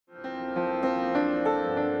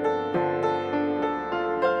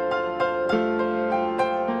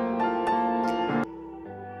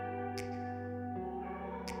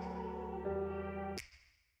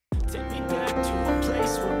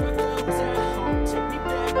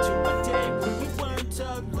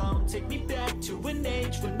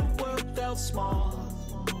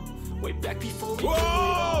back before we blew it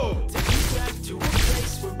all. Take me back to a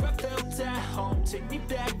place where I felt at home. Take me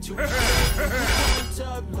back to a place where we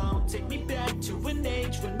weren't alone. Take me back to an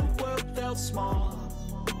age when the world felt small.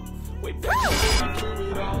 Way back before we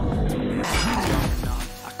blew it all.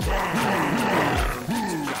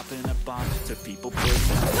 To dropping a bomb to people pushing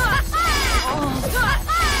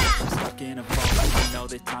stuck in a vault. I know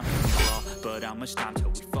that time can fall, but how much time till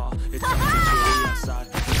we fall? It's only chilly outside.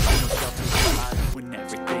 There's no shelter to hide. When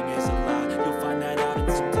everything is a lie, you'll find that out in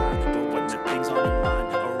some time. But when the things on your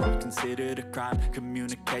mind are all considered a crime,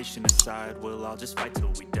 communication aside, we'll all just fight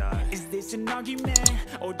till we die. Is this an argument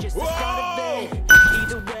or just the start of it?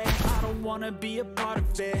 Either way, I don't wanna be a part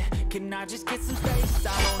of it. Can I just get some space?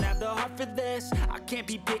 I don't have the heart for this. I can't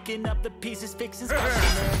be picking up the pieces, fixing scars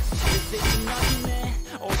and this. Is this an argument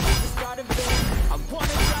or just the start of it? I wanna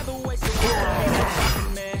drive away so I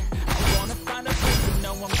can be me. I wanna find a place to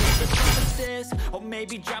know I'm good with promises, or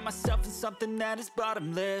maybe drown myself in something that is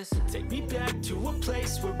bottomless. Take me back to a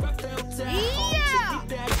place where I felt at home. Take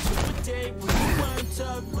me back to a day when we weren't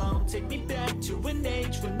alone. Take me back to an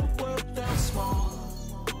age when the world felt small.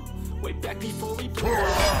 Way back before we blew it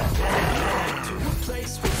all. Take me back to a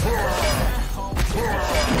place where we weren't at home. Take me back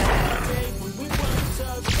to a day when we weren't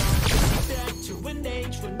alone. Take me back to an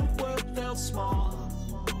age when the world felt small.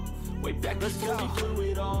 Way back before we blew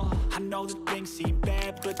it all. I know that things seem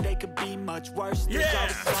bad, but they could be much worse. There's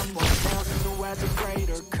always someone else who has a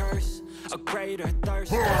greater curse, a greater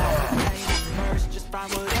thirst. Just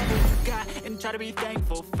find whatever you got and try to be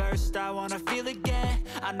thankful first. I wanna feel again,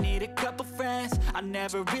 I need a couple friends. I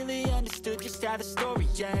never really understood just how the story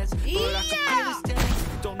ends, but I can feel this tense,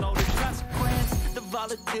 don't know the consequence. The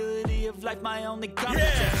volatility of life, my only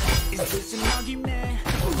confidence. Is this an argument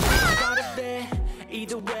or just the start of it?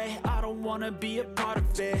 Either way, I don't wanna be a part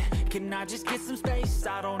of it. Can I just get some space?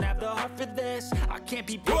 I don't have the heart for this. I can't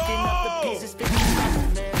be picking up the pieces, fixing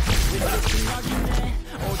from this. Is this an argument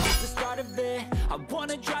or just the start of it? I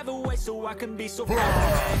wanna drive away so I can be so far away.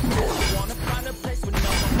 I wanna find a place where no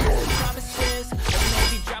one makes promises, or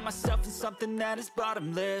maybe drown myself in something that is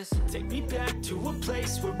bottomless. Take me back to a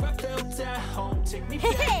place where I felt at home. Take me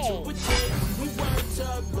back to a day when we weren't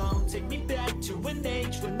alone. Take me back to an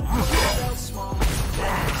age when the world felt small.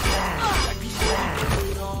 Back before we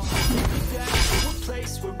blew it all. Take me back to a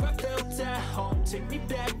place where I felt at home. Take me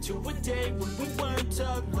back to a day when we weren't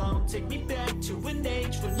alone. Take me back to an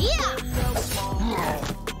age when the world felt small.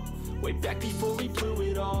 Way back before we blew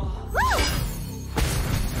it all.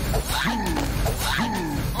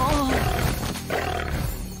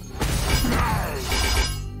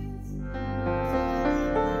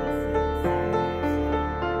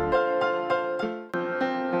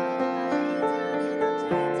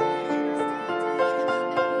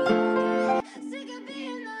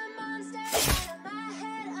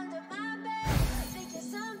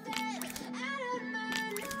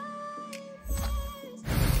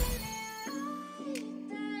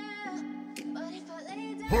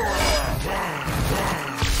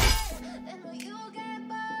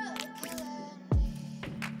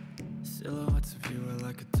 Silhouettes of you are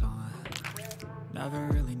like a taunt. Never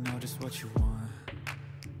really know just what you want.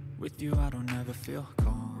 With you I don't ever feel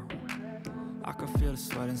calm. I can feel the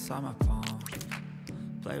sweat inside my palm.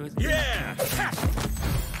 Play with me,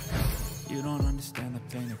 you don't understand the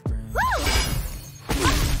pain it brings.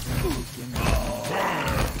 You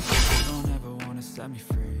don't ever wanna set me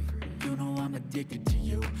free. You know I'm addicted to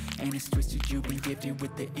you, and it's twisted. You've been gifted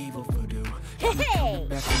with the evil voodoo. You're coming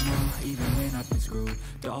back for more, even when I've been screwed.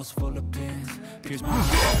 Dolls full of pins, pierce my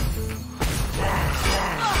heart through.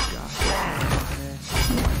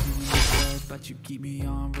 But you keep me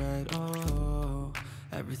on red. Oh,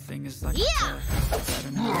 everything is like a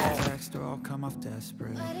better not text or I'll come off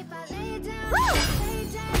desperate. But if I lay down, lay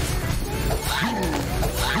down,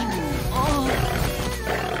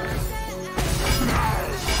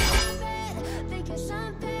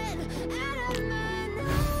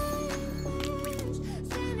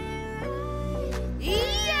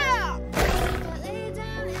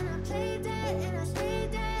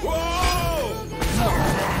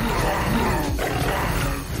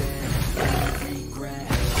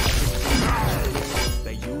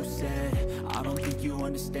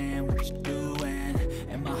 understand what you're doing,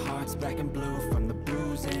 and my heart's black and blue from the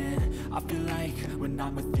bruising. I feel like when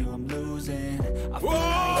I'm with you I'm losing. I feel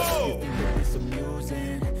like you think that it's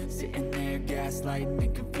amusing, sitting there gaslighting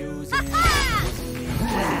and confusing. I'm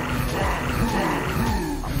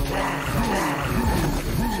the one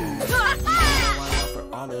I offer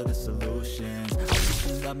all of the solutions. I wish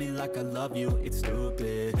you love me like I love you, it's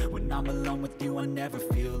stupid. When I'm alone with you I never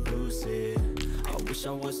feel lucid. I wish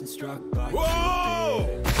I wasn't struck by Cupid.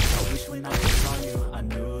 I wish wish when I saw you I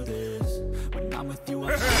knew this. When I'm with you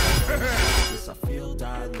I feel this. I feel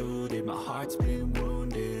diluted, my heart's been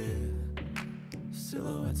wounded.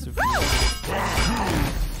 Silhouettes of you. Now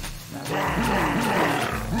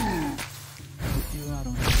with you I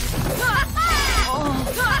don't know.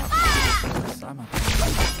 Inside my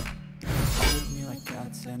face, hold me like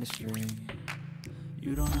cats and a string.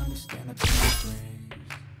 You don't understand the pain it brings.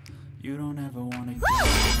 You don't ever wanna get you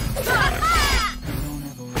don't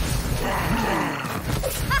ever wanna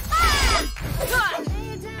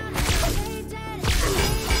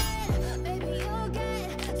baby, you'll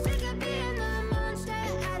get sick of being the monster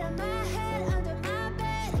out of my head, under my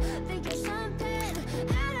bed. Think you're something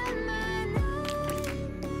out of my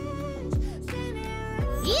nightmares. See me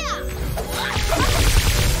right. Yeah!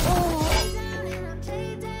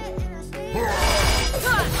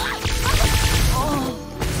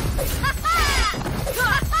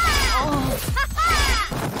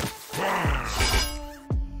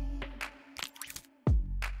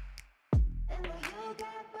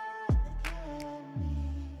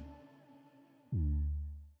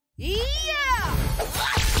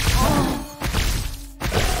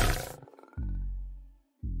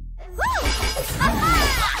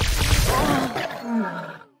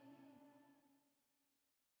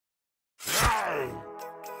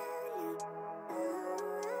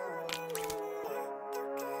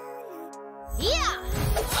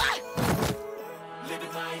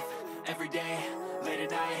 Living life every day, late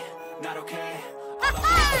at night, not okay.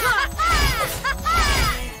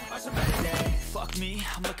 Are some better days. Fuck me,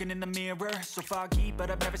 I'm looking in the mirror, so foggy,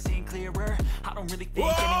 but I've never seen clearer. I don't really think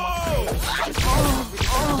anyone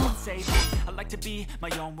can save me. I like to be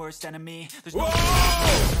my own worst enemy. There's no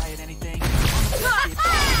try at anything.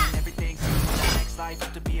 Everything next life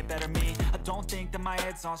have to be a better me. I don't think that my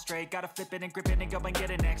head's on straight. Gotta flip it and grip it and go and get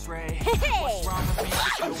an x-ray. What's wrong with me?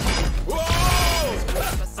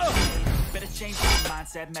 Better change my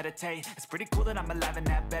mindset, meditate. It's pretty cool that I'm alive and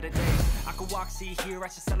have better days. I could walk, see, hear, I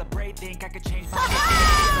should celebrate. Think I could change my mind.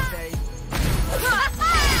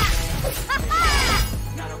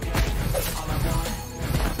 Not okay. All I want,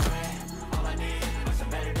 I pray. All I need are some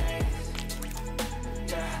better days.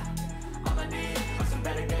 Yeah. All I need are some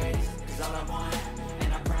better days. Cause all I want,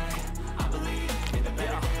 and I pray, I believe in the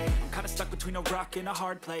better days. I'm kinda stuck between a rock and a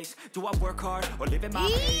hard place. Do I work hard or live in my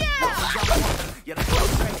pace? Yeah, that's so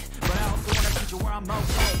great. But I also wanna teach you where I'm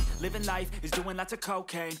okay. Living life is doing lots of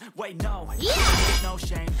cocaine. Wait, no, there's no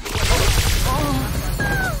shame.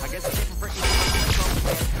 I guess it's different for each one.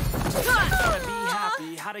 Wanna be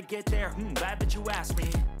happy, how to get there? Glad that you asked me.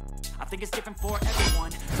 I think it's different for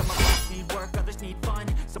everyone. Some of us need work, others need fun.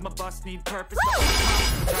 Some of us need purpose.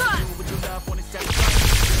 Try to do what you love when it's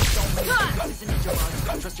everything. Don't make it need your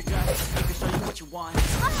heart. Trust your gut, it can show you what you want.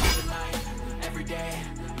 Living life, every day,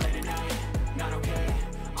 late at night, not okay.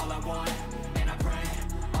 All I want, and I pray,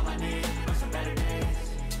 all I need are some better days.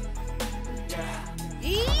 Yeah.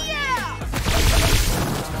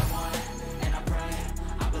 All I want, and I pray,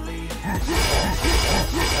 I believe.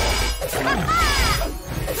 All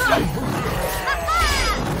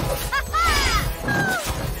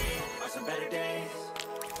I need are some better days.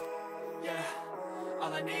 Yeah.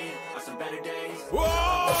 All I need are some better days.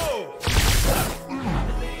 Whoa! I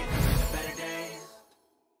believe in the better days.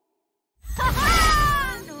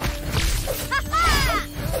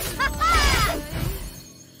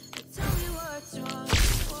 Tell me what's wrong.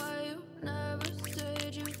 Why you never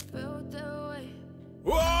said you felt that way?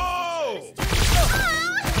 Whoa!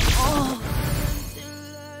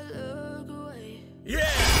 Yeah!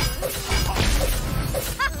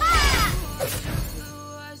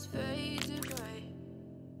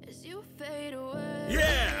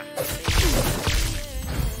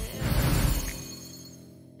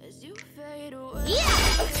 Yeah!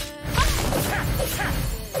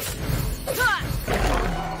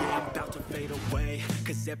 I'm about to fade away,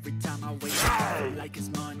 cause every time I wake up I feel like it's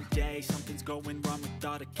Monday. Something's going wrong with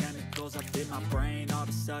all the chemicals up in my brain. All of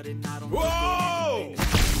a sudden I don't feel anything the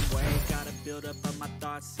same way. Gotta build up of my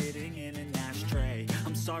thoughts sitting in an ashtray.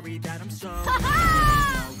 I'm sorry that I'm so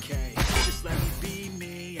okay. Just let me be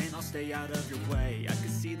me and I'll stay out of your way. I can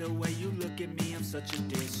see the way you look at me, I'm such a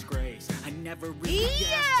disgrace. I never really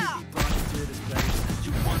asked to be brought into this place.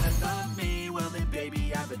 You wanna love me? Well then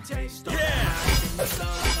baby I have a taste. Don't no,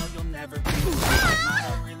 you'll never be the same. I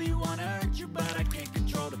don't really wanna hurt you, but I can't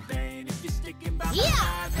control the pain. If you're sticking by my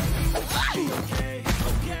side, maybe we could be okay.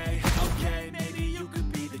 Okay, maybe you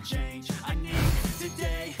could be the change I need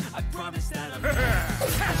today. I promise that I'm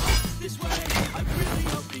this way. I really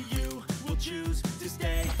hope that you will choose to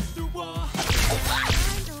stay through all.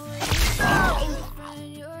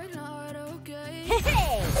 You're not okay.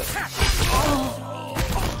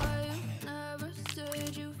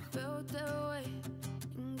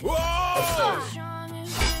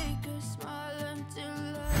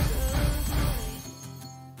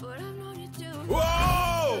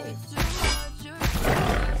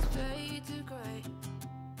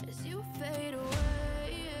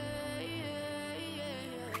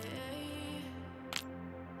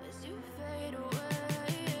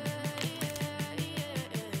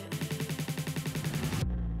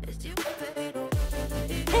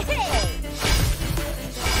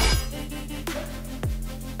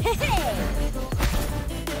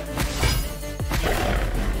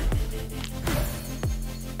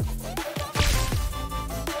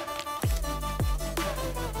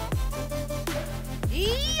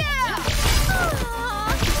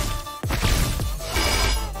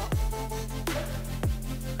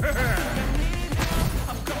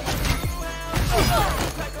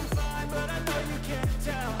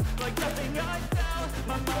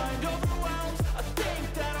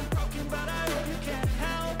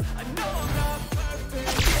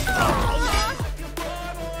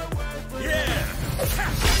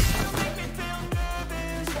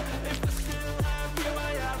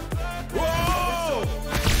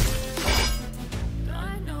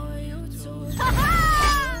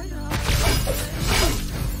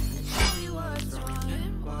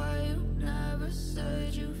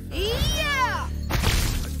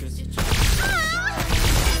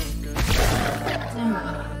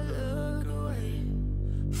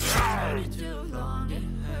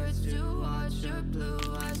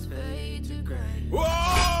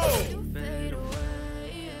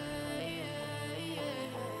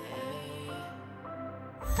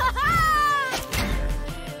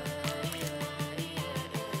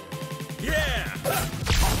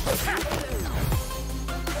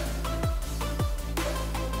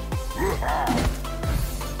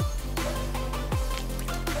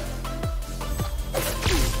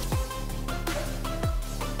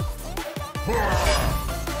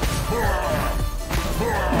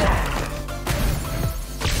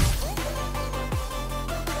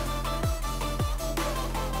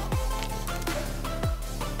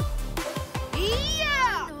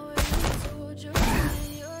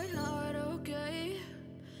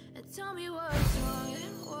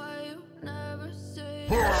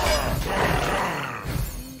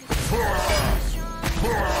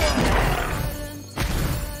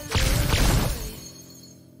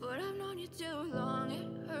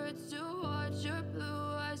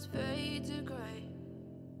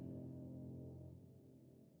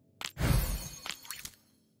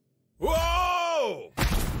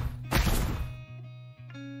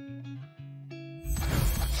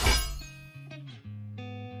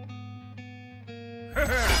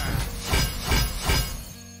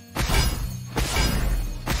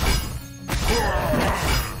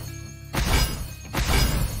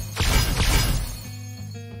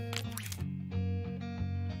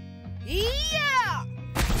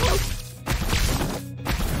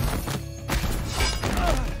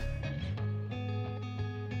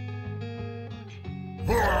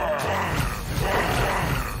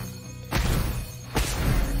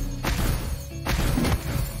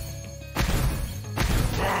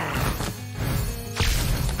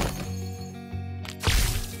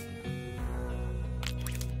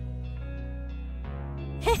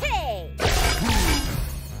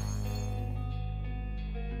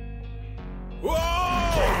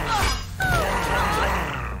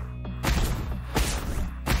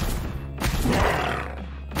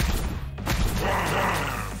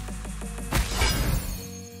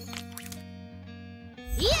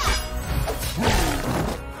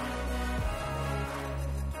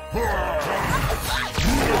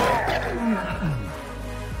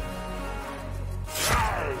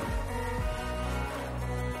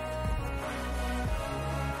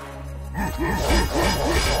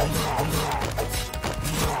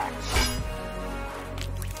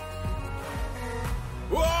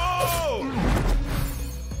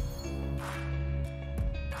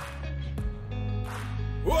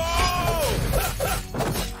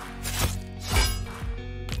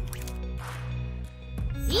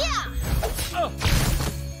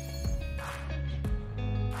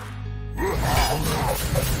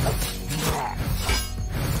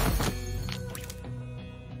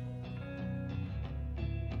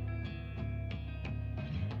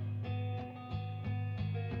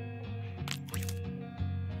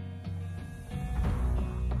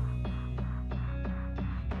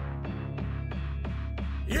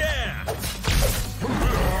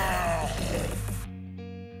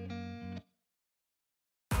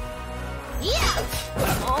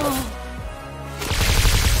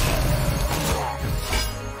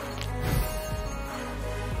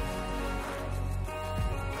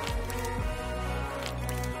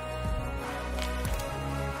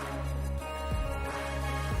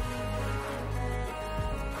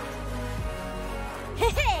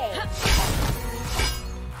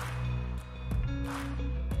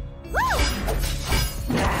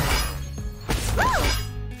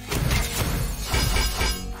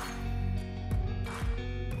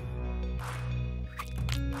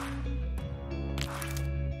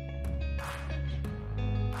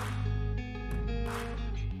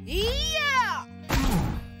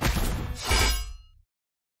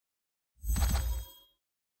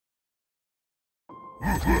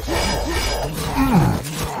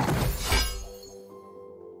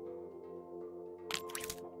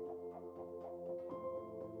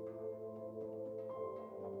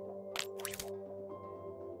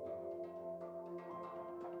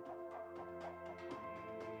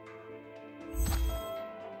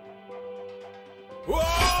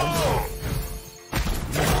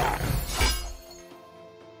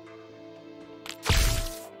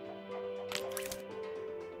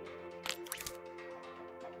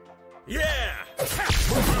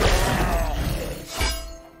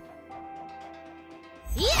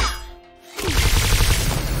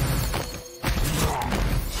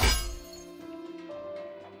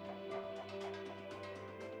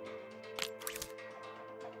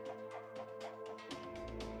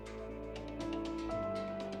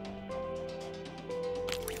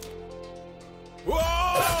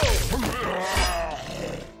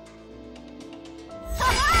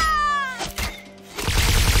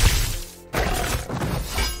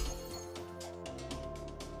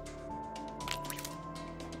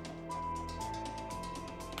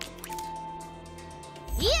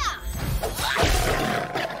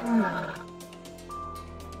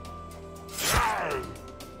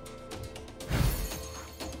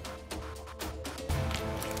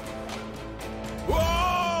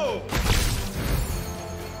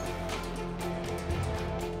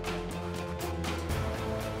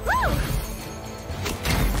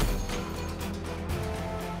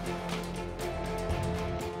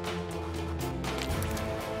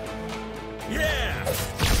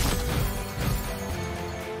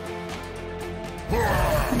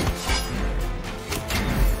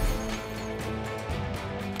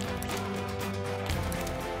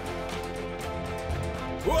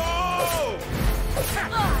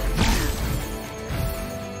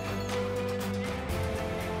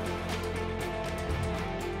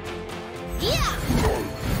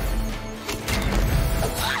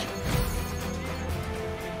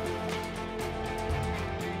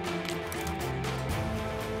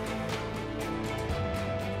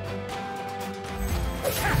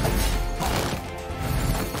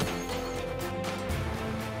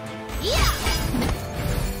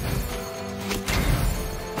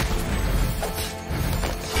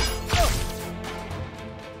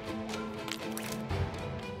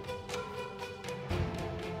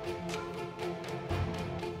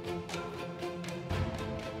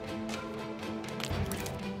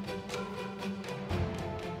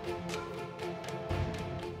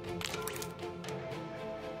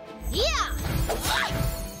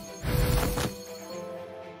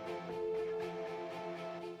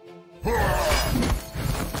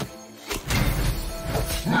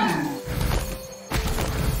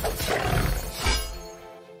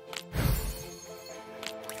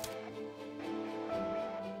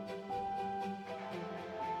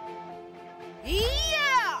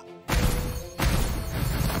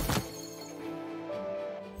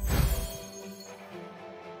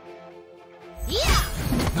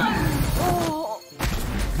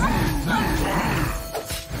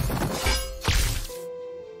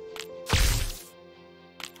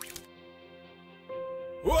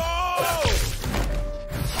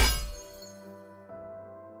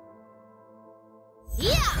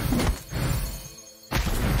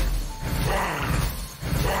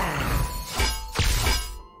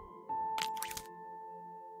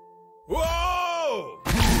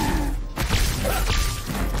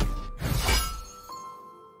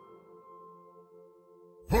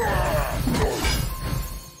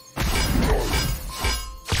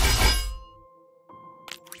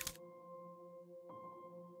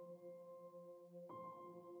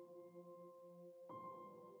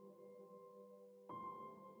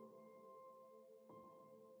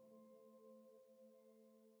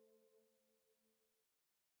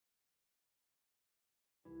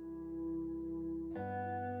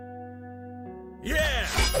 Yeah!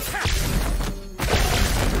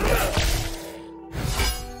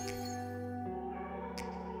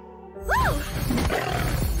 Woo!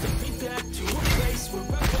 Take me back to a place where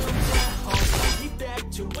I felt at home. Take me back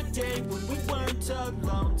to a day when we weren't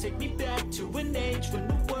alone. Take me back to an age when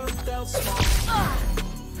the world felt small.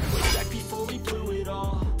 Way back before we blew it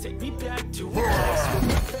all. Take me back to a place where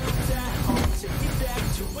I felt at home. Take me back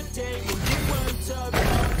to a day when we weren't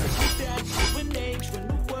alone. Take me back to an age when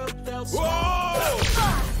the world felt small.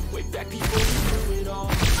 Way back before we blew it all.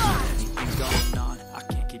 Many things going on, I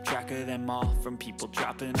can't keep track of them all. From people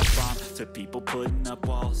dropping a bomb to people putting up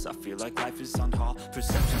walls. I feel like life is on hold,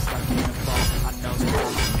 perception stuck in a ball. I know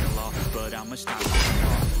that I'm in law, but how much time will it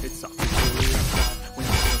fall? It's all too clearly outside, when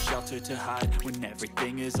there's no shelter to hide. When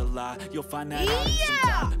everything is a lie, you'll find that out in some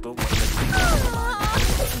time. But when the things are mine,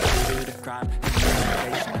 consider it a crime.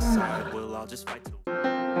 And the aside, we'll all just fight to